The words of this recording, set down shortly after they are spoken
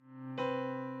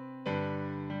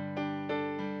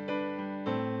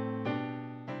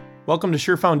Welcome to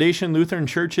Sure Foundation Lutheran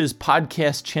Church's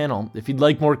podcast channel. If you'd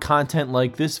like more content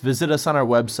like this, visit us on our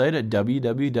website at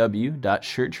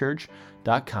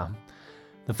www.surechurch.com.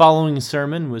 The following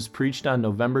sermon was preached on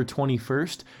November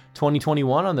 21st,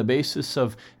 2021 on the basis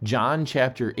of John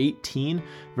chapter 18,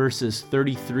 verses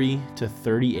 33 to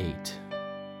 38.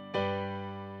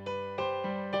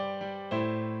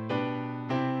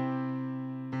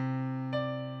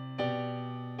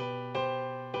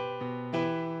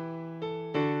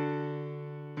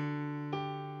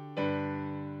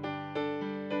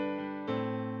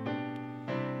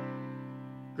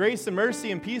 Grace and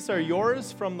mercy and peace are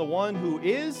yours from the one who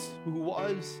is, who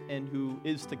was, and who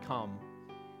is to come.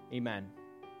 Amen.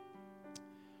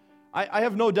 I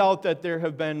have no doubt that there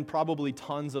have been probably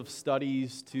tons of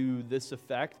studies to this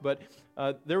effect, but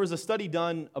there was a study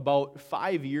done about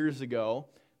 5 years ago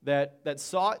that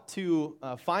sought to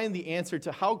find the answer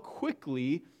to how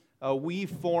quickly we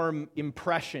form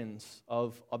impressions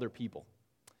of other people.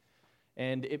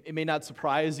 And it may not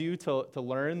surprise you to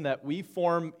learn that we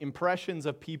form impressions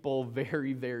of people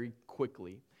very, very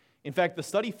quickly. In fact, the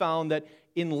study found that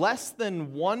in less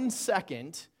than 1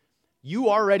 second, you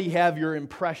already have your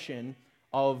impression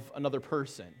of another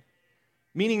person.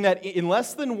 Meaning that in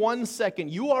less than 1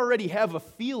 second, you already have a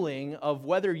feeling of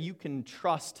whether you can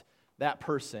trust that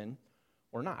person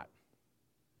or not.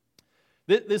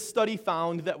 This study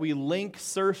found that we link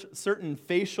certain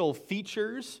facial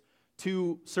features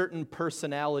to certain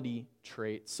personality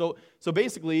traits. So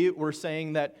basically, we're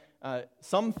saying that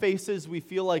some faces we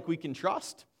feel like we can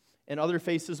trust, and other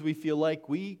faces we feel like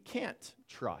we can't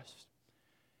trust.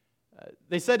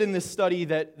 They said in this study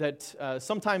that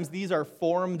sometimes these are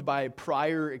formed by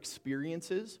prior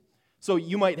experiences. So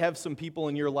you might have some people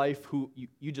in your life who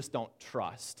you just don't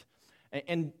trust.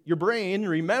 And your brain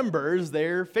remembers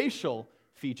their facial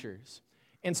features.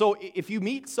 And so if you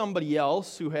meet somebody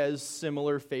else who has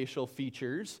similar facial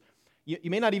features, you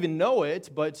may not even know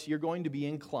it, but you're going to be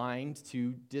inclined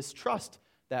to distrust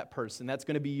that person. That's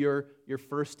going to be your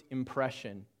first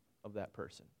impression of that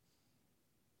person.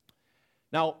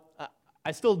 Now,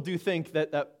 I still do think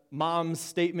that mom's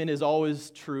statement is always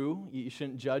true. You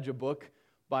shouldn't judge a book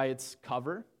by its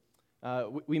cover.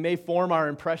 We may form our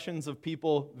impressions of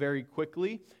people very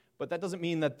quickly, but that doesn't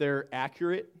mean that they're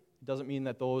accurate. It doesn't mean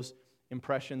that those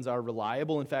impressions are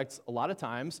reliable. In fact, a lot of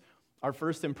times, our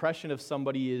first impression of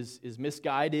somebody is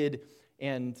misguided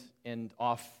and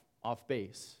off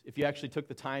base. If you actually took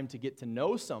the time to get to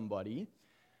know somebody,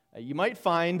 you might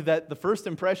find that the first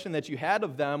impression that you had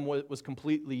of them was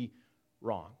completely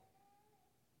wrong.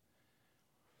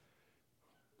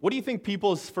 What do you think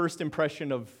people's first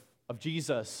impression of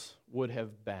Jesus would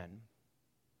have been?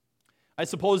 I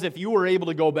suppose if you were able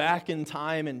to go back in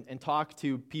time and talk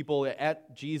to people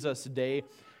at Jesus' day,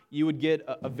 you would get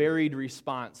a varied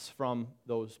response from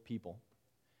those people.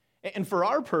 And for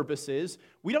our purposes,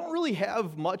 we don't really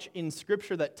have much in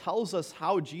Scripture that tells us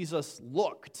how Jesus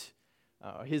looked,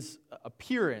 his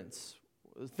appearance,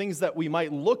 things that we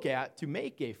might look at to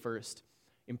make a first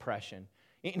impression.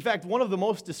 In fact, one of the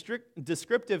most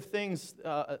descriptive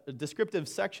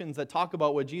sections that talk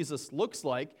about what Jesus looks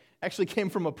like actually came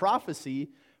from a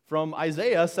prophecy from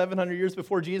Isaiah 700 years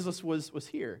before Jesus was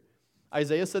here.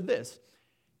 Isaiah said this: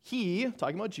 "He,"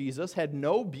 talking about Jesus, "had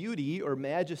no beauty or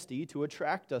majesty to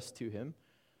attract us to him,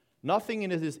 nothing in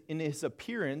his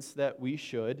appearance that we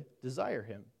should desire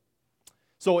him."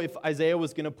 So if Isaiah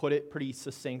was going to put it pretty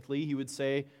succinctly, he would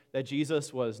say that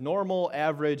Jesus was normal,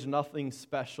 average, nothing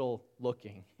special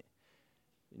looking.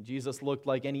 Jesus looked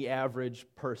like any average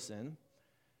person,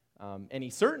 and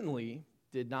he certainly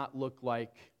did not look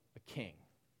like a king,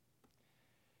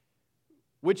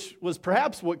 which was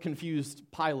perhaps what confused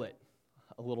Pilate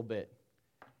a little bit.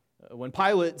 When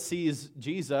Pilate sees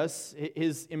Jesus,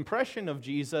 his impression of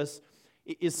Jesus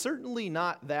is certainly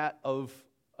not that of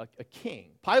a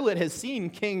king. Pilate has seen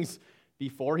kings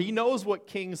before. He knows what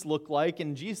kings look like,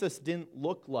 and Jesus didn't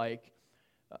look like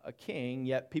a king,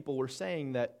 yet people were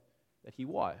saying that he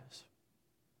was.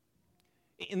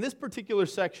 In this particular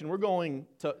section, we're going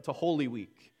to Holy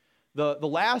Week, the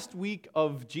last week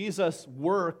of Jesus'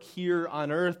 work here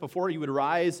on earth before he would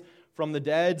rise from the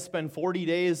dead, spend 40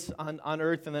 days on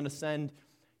earth, and then ascend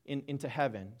into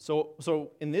heaven.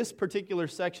 So in this particular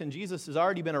section, Jesus has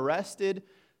already been arrested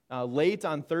late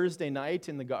on Thursday night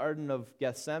in the Garden of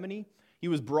Gethsemane. He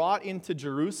was brought into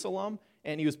Jerusalem,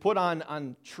 and he was put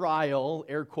on trial,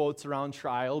 air quotes around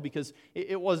trial, because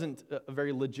it wasn't a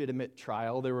very legitimate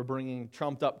trial. They were bringing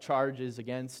trumped-up charges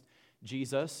against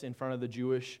Jesus in front of the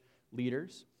Jewish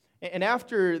leaders. And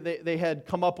after they had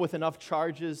come up with enough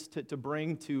charges to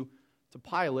bring to to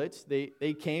Pilate.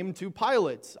 They came to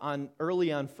Pilate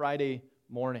early on Friday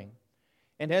morning.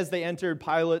 And as they entered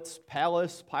Pilate's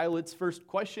palace, Pilate's first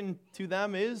question to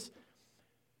them is,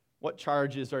 "What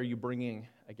charges are you bringing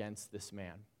against this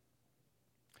man?"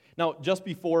 Now, just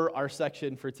before our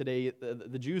section for today,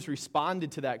 the Jews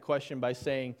responded to that question by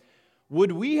saying,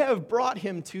 "Would we have brought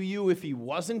him to you if he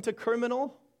wasn't a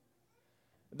criminal?"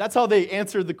 That's how they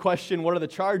answered the question, "What are the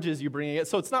charges you're bringing?"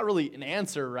 So it's not really an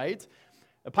answer, right?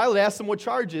 Pilate asked them what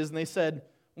charges, and they said,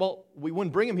 "Well, we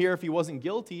wouldn't bring him here if he wasn't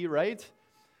guilty, right?"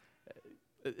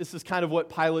 This is kind of what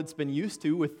Pilate's been used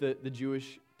to with the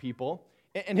Jewish people.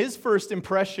 And his first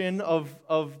impression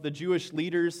of the Jewish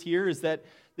leaders here is that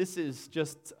this is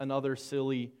just another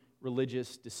silly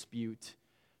religious dispute.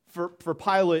 For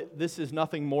Pilate, this is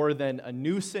nothing more than a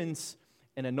nuisance,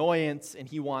 an annoyance, and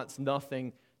he wants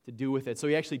nothing to do with it. So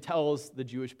he actually tells the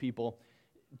Jewish people,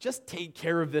 "Just take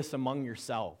care of this among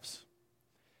yourselves."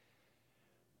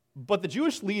 But the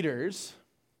Jewish leaders,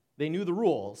 they knew the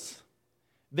rules.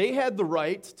 They had the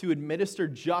right to administer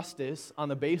justice on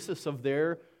the basis of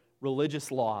their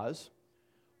religious laws,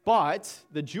 but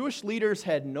the Jewish leaders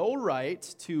had no right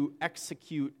to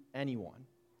execute anyone.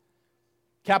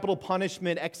 Capital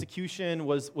punishment, execution,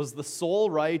 was the sole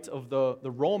right of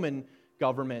the Roman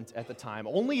government at the time.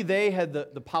 Only they had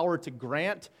the power to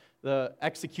grant the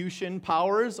execution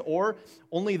powers, or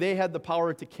only they had the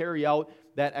power to carry out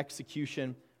that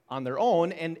execution on their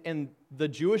own, and the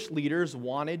Jewish leaders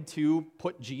wanted to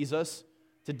put Jesus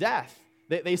to death.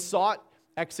 They sought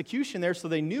execution there, so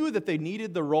they knew that they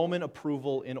needed the Roman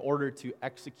approval in order to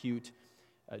execute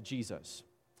Jesus.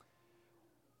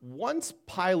 Once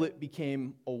Pilate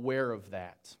became aware of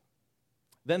that,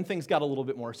 then things got a little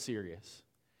bit more serious.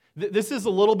 This is a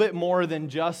little bit more than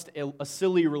just a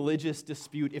silly religious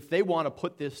dispute if they want to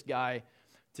put this guy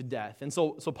to death. And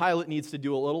so Pilate needs to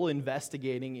do a little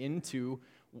investigating into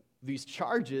these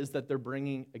charges that they're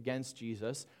bringing against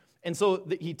Jesus. And so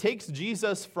he takes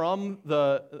Jesus from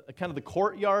the kind of the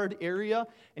courtyard area,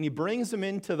 and he brings him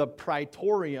into the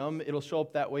praetorium. It'll show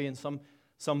up that way in some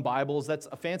Bibles. That's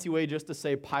a fancy way just to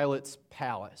say Pilate's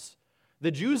palace.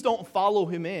 The Jews don't follow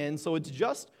him in, so it's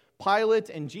just Pilate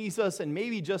and Jesus and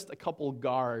maybe just a couple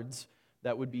guards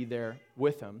that would be there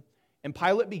with him. And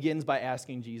Pilate begins by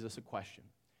asking Jesus a question.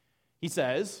 He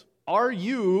says, "Are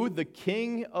you the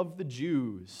king of the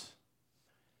Jews?"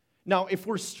 Now, if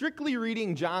we're strictly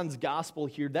reading John's gospel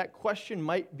here, that question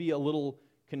might be a little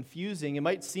confusing. It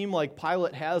might seem like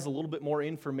Pilate has a little bit more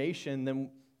information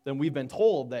than we've been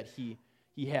told that he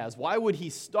has. Why would he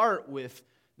start with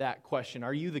that question?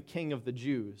 Are you the king of the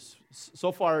Jews?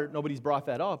 So far, nobody's brought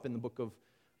that up in the book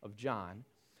of John.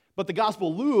 But the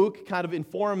Gospel Luke kind of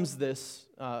informs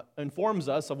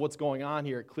us of what's going on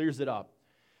here. It clears it up.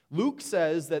 Luke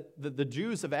says that the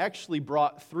Jews have actually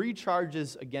brought 3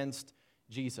 charges against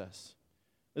Jesus.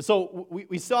 And so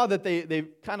we saw that they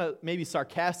kind of maybe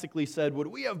sarcastically said, "Would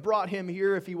we have brought him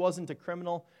here if he wasn't a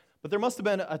criminal?" But there must have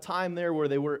been a time there where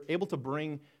they were able to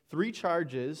bring 3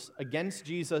 charges against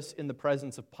Jesus in the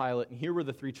presence of Pilate, and here were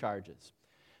the 3 charges.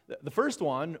 The first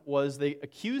one was they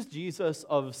accused Jesus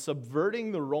of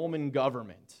subverting the Roman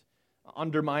government,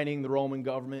 undermining the Roman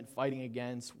government, fighting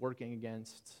against, working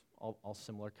against, all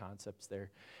similar concepts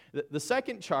there. The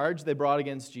second charge they brought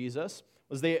against Jesus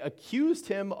was they accused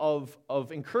him of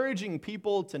encouraging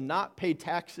people to not pay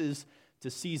taxes to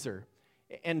Caesar,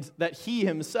 and that he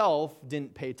himself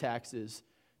didn't pay taxes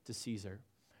to Caesar.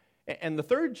 And the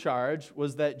third charge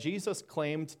was that Jesus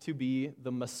claimed to be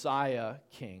the Messiah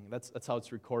King. That's how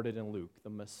it's recorded in Luke, the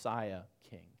Messiah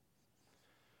King.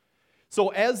 So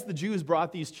as the Jews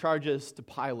brought these charges to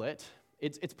Pilate,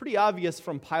 it's pretty obvious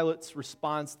from Pilate's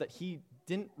response that he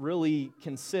didn't really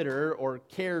consider or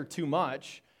care too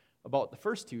much about the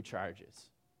first 2 charges.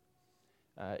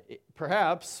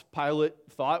 Perhaps Pilate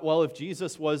thought, well, if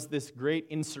Jesus was this great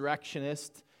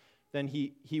insurrectionist, then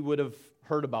he would have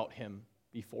heard about him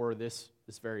before this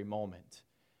very moment.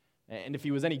 And if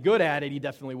he was any good at it, he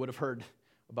definitely would have heard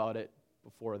about it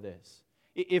before this.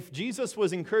 If Jesus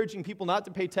was encouraging people not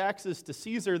to pay taxes to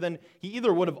Caesar, then he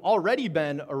either would have already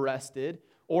been arrested,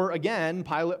 or again,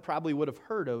 Pilate probably would have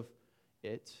heard of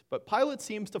it. But Pilate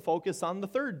seems to focus on the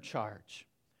third charge.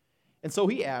 And so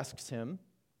he asks him,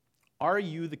 "Are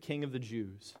you the king of the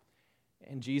Jews?"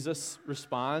 And Jesus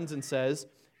responds and says,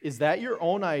 "Is that your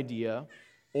own idea,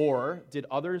 or did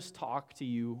others talk to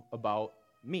you about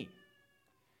me?"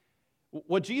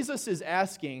 What Jesus is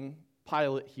asking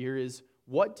Pilate here is,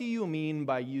 what do you mean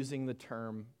by using the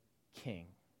term king?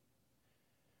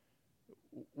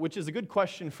 Which is a good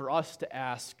question for us to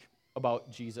ask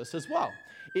about Jesus as well.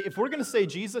 If we're going to say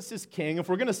Jesus is king, if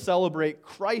we're going to celebrate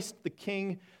Christ the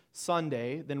King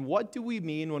Sunday, then what do we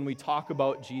mean when we talk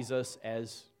about Jesus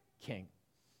as king?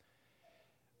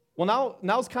 Well,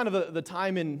 now's kind of the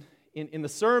time in the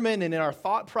sermon and in our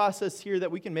thought process here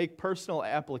that we can make personal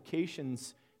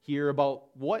applications here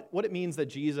about what it means that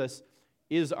Jesus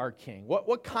is our king.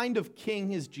 What kind of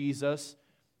king is Jesus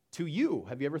to you?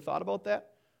 Have you ever thought about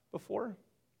that before?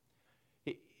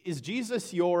 Is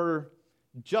Jesus your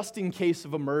just in case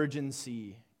of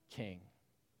emergency king?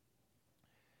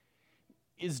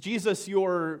 Is Jesus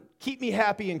your keep me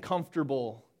happy and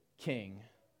comfortable king?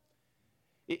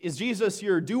 Is Jesus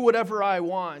your do whatever I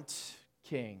want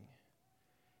king?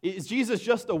 Is Jesus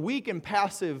just a weak and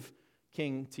passive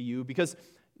king to you? Because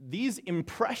these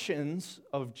impressions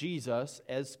of Jesus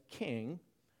as king,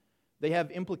 they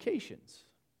have implications.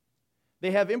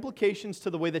 They have implications to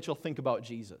the way that you'll think about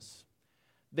Jesus.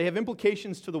 They have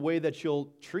implications to the way that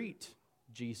you'll treat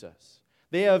Jesus.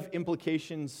 They have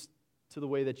implications to the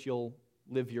way that you'll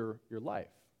live your life.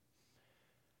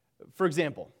 For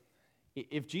example,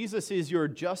 if Jesus is your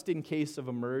just in case of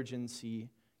emergency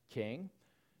king,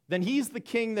 then he's the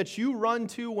king that you run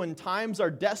to when times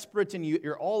are desperate and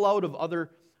you're all out of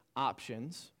other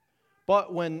options.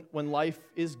 But when life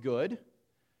is good,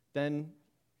 then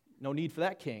no need for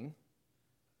that king.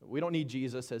 We don't need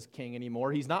Jesus as king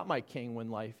anymore. He's not my king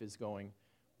when life is going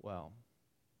well.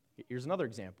 Here's another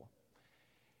example.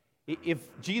 If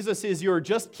Jesus is your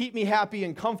just keep me happy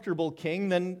and comfortable king,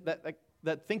 then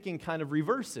that thinking kind of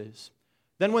reverses.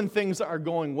 Then when things are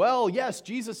going well, yes,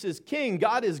 Jesus is king,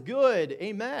 God is good,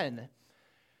 amen.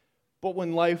 But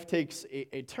when life takes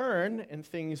a turn and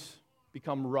things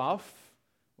become rough,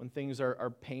 when things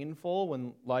are painful,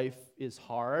 when life is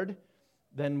hard,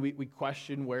 then we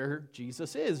question where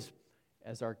Jesus is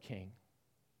as our king.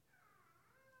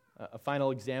 A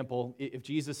final example, if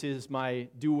Jesus is my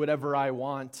do whatever I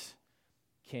want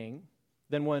king,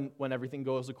 then when everything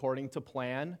goes according to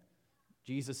plan,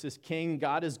 Jesus is king,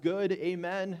 God is good,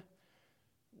 amen.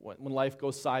 When life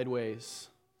goes sideways,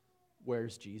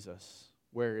 where's Jesus?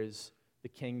 Where is the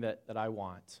king that I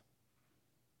want?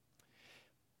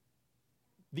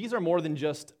 These are more than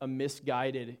just a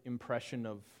misguided impression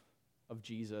of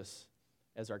Jesus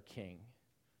as our king.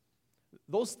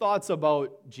 Those thoughts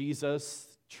about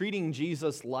Jesus, treating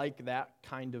Jesus like that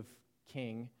kind of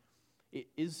king, it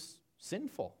is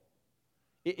sinful.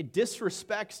 It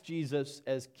disrespects Jesus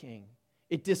as king.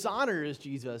 It dishonors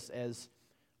Jesus as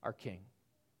our king.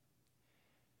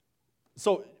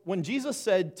 So when Jesus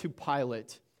said to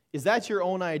Pilate, is that your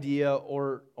own idea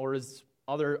or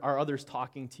are others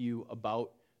talking to you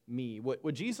about me?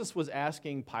 What Jesus was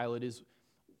asking Pilate is,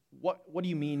 what do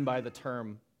you mean by the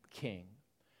term king?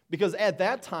 Because at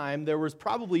that time, there was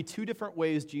probably two different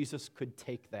ways Jesus could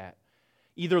take that.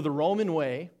 Either the Roman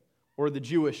way or the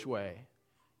Jewish way.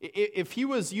 If he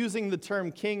was using the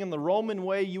term king in the Roman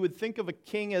way, you would think of a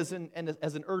king as an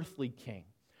earthly king.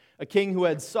 A king who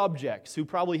had subjects, who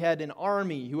probably had an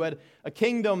army, who had a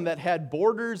kingdom that had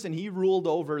borders, and he ruled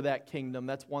over that kingdom.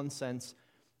 That's one sense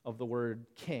of the word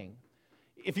king.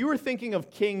 If you were thinking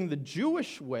of king the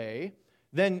Jewish way,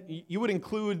 then you would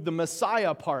include the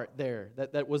Messiah part there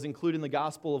that was included in the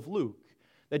Gospel of Luke.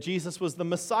 That Jesus was the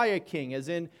Messiah king, as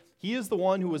in he is the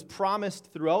one who was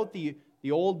promised throughout the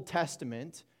Old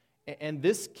Testament, and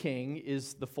this king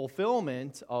is the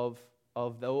fulfillment of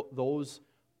those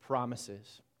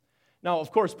promises. Now,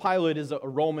 of course, Pilate is a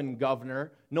Roman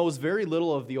governor, knows very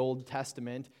little of the Old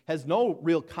Testament, has no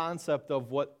real concept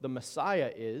of what the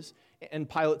Messiah is, and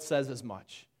Pilate says as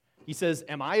much. He says,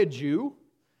 "Am I a Jew?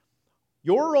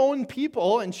 Your own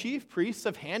people and chief priests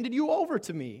have handed you over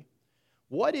to me.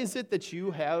 What is it that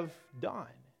you have done?"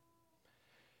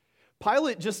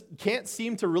 Pilate just can't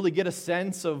seem to really get a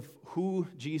sense of who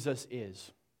Jesus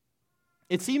is.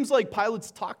 It seems like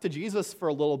Pilate's talked to Jesus for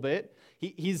a little bit.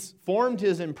 He's formed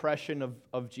his impression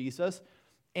of Jesus,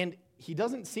 and he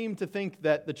doesn't seem to think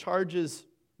that the charges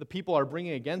the people are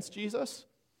bringing against Jesus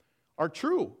are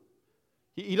true.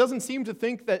 He doesn't seem to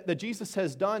think that Jesus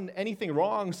has done anything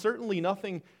wrong, certainly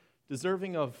nothing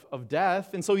deserving of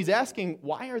death. And so he's asking,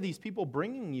 why are these people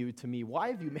bringing you to me?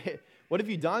 What have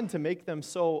you done to make them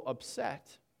so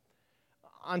upset?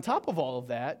 On top of all of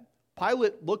that,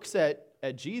 Pilate looks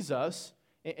at Jesus,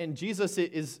 and Jesus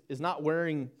is not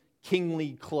wearing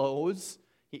kingly clothes.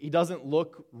 He doesn't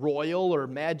look royal or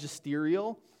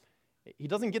magisterial. He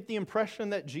doesn't get the impression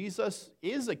that Jesus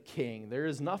is a king. There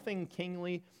is nothing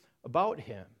kingly about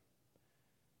him.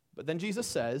 But then Jesus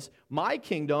says, "My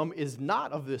kingdom is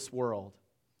not of this world.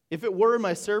 If it were,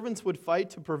 my servants would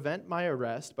fight to prevent my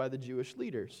arrest by the Jewish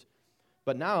leaders.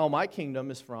 But now my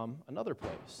kingdom is from another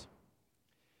place."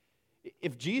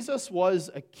 If Jesus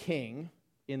was a king,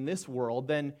 in this world,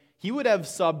 then he would have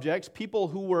subjects, people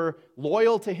who were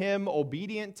loyal to him,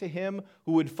 obedient to him,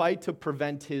 who would fight to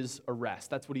prevent his arrest.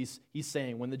 That's what he's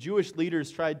saying. When the Jewish leaders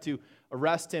tried to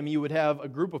arrest him, you would have a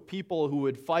group of people who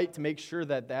would fight to make sure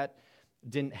that that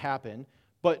didn't happen.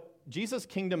 But Jesus'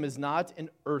 kingdom is not an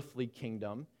earthly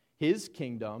kingdom. His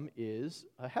kingdom is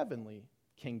a heavenly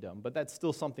kingdom. But that's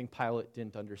still something Pilate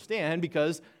didn't understand,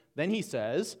 because then he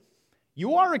says,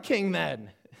 "You are a king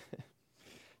then."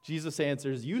 Jesus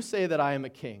answers, "You say that I am a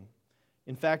king.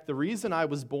 In fact, the reason I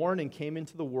was born and came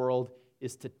into the world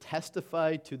is to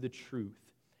testify to the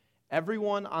truth.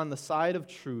 Everyone on the side of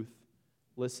truth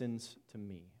listens to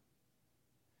me."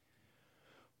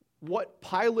 What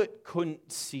Pilate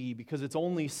couldn't see, because it's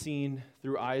only seen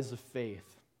through eyes of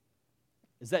faith,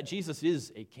 is that Jesus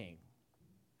is a king.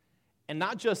 And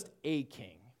not just a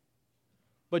king,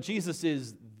 but Jesus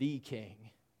is the king.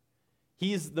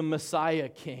 He's the Messiah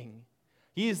king.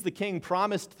 He is the king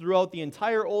promised throughout the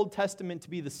entire Old Testament to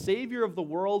be the Savior of the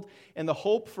world and the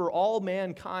hope for all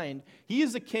mankind. He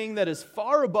is a king that is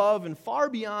far above and far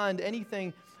beyond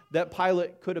anything that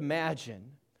Pilate could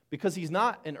imagine, because he's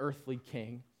not an earthly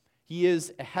king. He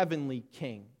is a heavenly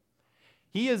king.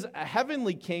 He is a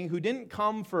heavenly king who didn't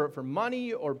come for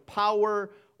money or power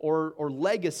or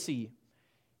legacy.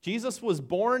 Jesus was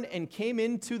born and came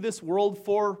into this world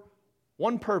for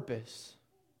one purpose: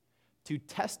 to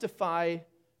testify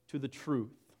to the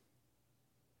truth,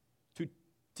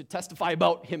 to testify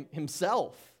about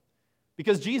himself,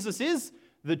 because Jesus is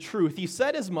the truth. He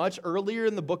said as much earlier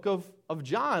in the book of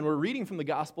John. We're reading from the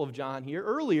Gospel of John here.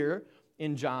 Earlier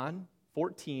in John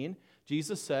 14,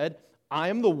 Jesus said, "I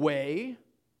am the way,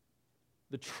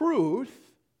 the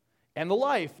truth, and the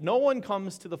life. No one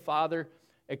comes to the Father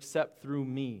except through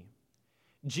me."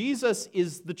 Jesus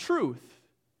is the truth.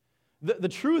 The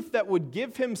truth that would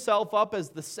give himself up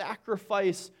as the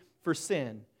sacrifice for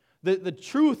sin. The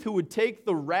truth who would take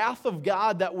the wrath of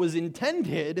God that was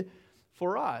intended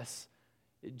for us.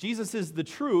 Jesus is the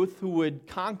truth who would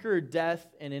conquer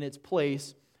death and in its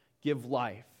place give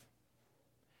life.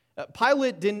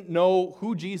 Pilate didn't know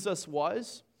who Jesus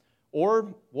was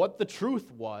or what the truth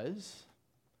was,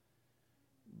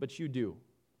 but you do.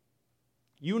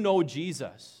 You know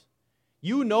Jesus.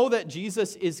 You know that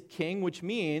Jesus is king, which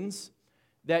means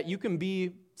that you can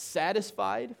be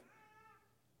satisfied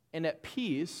and at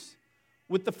peace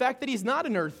with the fact that he's not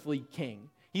an earthly king.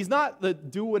 He's not the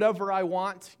do whatever I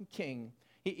want king.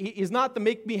 He's not the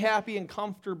make me happy and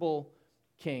comfortable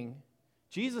king.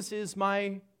 Jesus is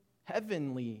my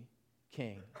heavenly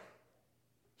king.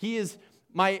 He is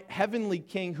my heavenly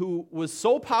king who was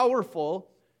so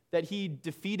powerful that he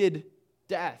defeated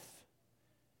death.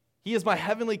 He is my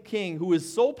heavenly king who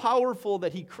is so powerful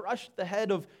that he crushed the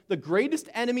head of the greatest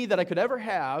enemy that I could ever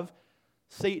have,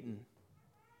 Satan.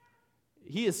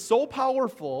 He is so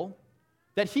powerful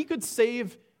that he could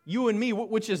save you and me,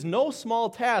 which is no small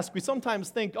task. We sometimes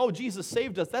think, oh, Jesus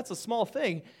saved us. That's a small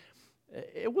thing.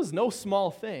 It was no small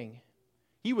thing.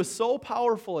 He was so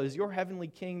powerful as your heavenly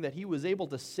king that he was able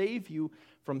to save you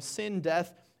from sin,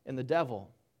 death, and the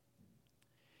devil.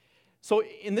 So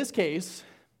in this case,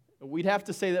 we'd have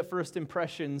to say that first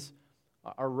impressions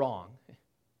are wrong.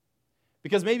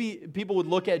 Because maybe people would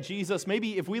look at Jesus,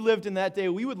 maybe if we lived in that day,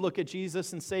 we would look at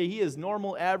Jesus and say he is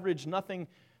normal, average, nothing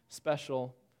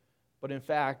special. But in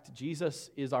fact, Jesus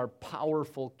is our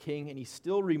powerful king, and he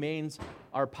still remains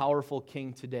our powerful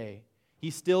king today.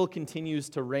 He still continues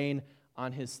to reign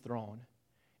on his throne.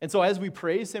 And so as we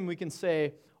praise him, we can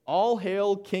say, all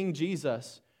hail King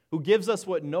Jesus, who gives us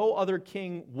what no other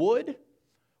king would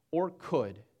or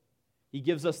could. He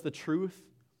gives us the truth,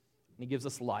 and he gives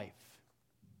us life.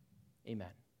 Amen.